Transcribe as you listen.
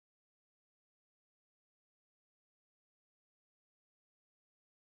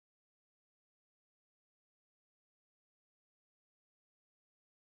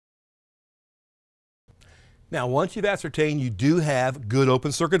Now, once you've ascertained you do have good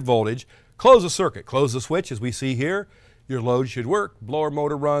open circuit voltage, close the circuit. Close the switch as we see here. Your load should work. Blower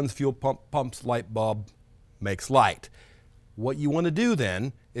motor runs, fuel pump pumps, light bulb makes light. What you want to do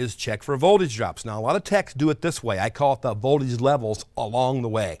then is check for voltage drops. Now, a lot of techs do it this way. I call it the voltage levels along the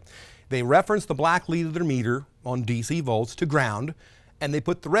way. They reference the black lead of their meter on DC volts to ground, and they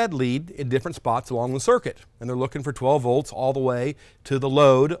put the red lead in different spots along the circuit. And they're looking for 12 volts all the way to the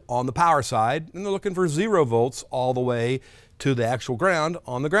load on the power side, and they're looking for 0 volts all the way to the actual ground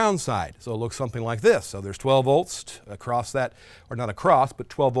on the ground side. So it looks something like this. So there's 12 volts across that, or not across, but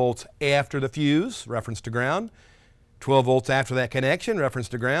 12 volts after the fuse, reference to ground, 12 volts after that connection, reference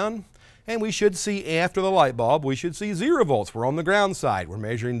to ground, and we should see after the light bulb, we should see 0 volts. We're on the ground side. We're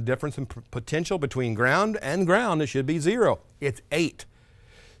measuring the difference in potential between ground and ground. It should be 0. It's 8.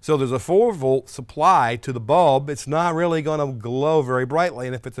 So there's a 4 volt supply to the bulb. It's not really going to glow very brightly,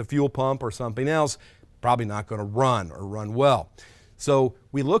 and if it's a fuel pump or something else, probably not going to run or run well. So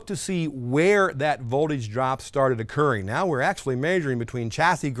we look to see where that voltage drop started occurring. Now we're actually measuring between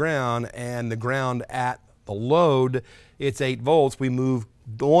chassis ground and the ground at the load. It's 8 volts. We move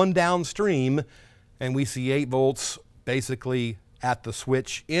on downstream and we see 8 volts basically at the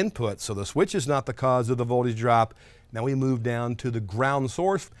switch input. So the switch is not the cause of the voltage drop. Now we move down to the ground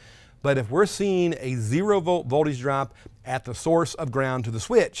source. But if we're seeing a 0 volt voltage drop at the source of ground to the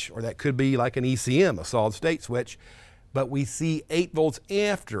switch, or that could be like an ECM, a solid state switch, but we see 8 volts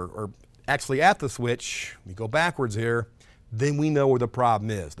after, or actually at the switch, we go backwards here, then we know where the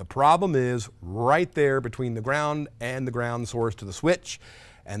problem is. The problem is right there between the ground and the ground source to the switch,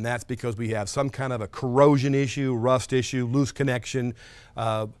 and that's because we have some kind of a corrosion issue, rust issue, loose connection,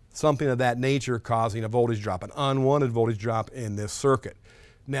 something of that nature causing a voltage drop, an unwanted voltage drop in this circuit.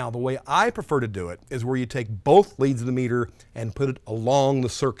 Now, the way I prefer to do it is where you take both leads of the meter and put it along the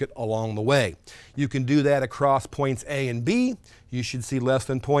circuit along the way. You can do that across points A and B. You should see less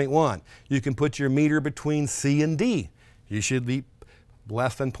than 0.1. You can put your meter between C and D. You should be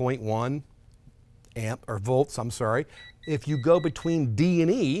less than 0.1 amp or volts, I'm sorry. If you go between D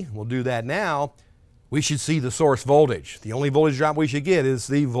and E, we'll do that now, we should see the source voltage. The only voltage drop we should get is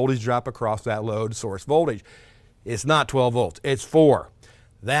the voltage drop across that load source voltage. It's not 12 volts, it's 4.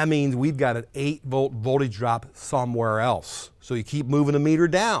 That means we've got an 8 volt voltage drop somewhere else. So you keep moving the meter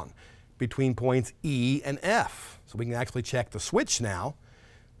down between points E and F. So we can actually check the switch now.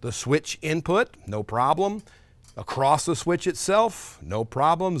 The switch input, no problem. Across the switch itself, no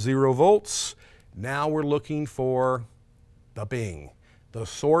problem, 0 volts. Now we're looking for the bing. The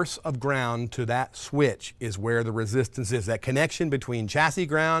source of ground to that switch is where the resistance is. That connection between chassis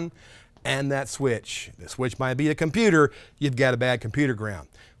ground and that switch. The switch might be a computer, you've got a bad computer ground.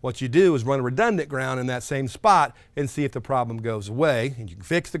 What you do is run a redundant ground in that same spot and see if the problem goes away, and you can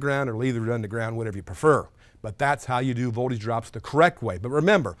fix the ground or leave the redundant ground, whatever you prefer. But that's how you do voltage drops the correct way. But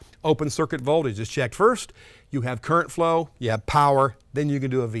remember, open circuit voltage is checked first. You have current flow, you have power, then you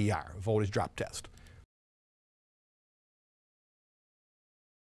can do a VR, voltage drop test.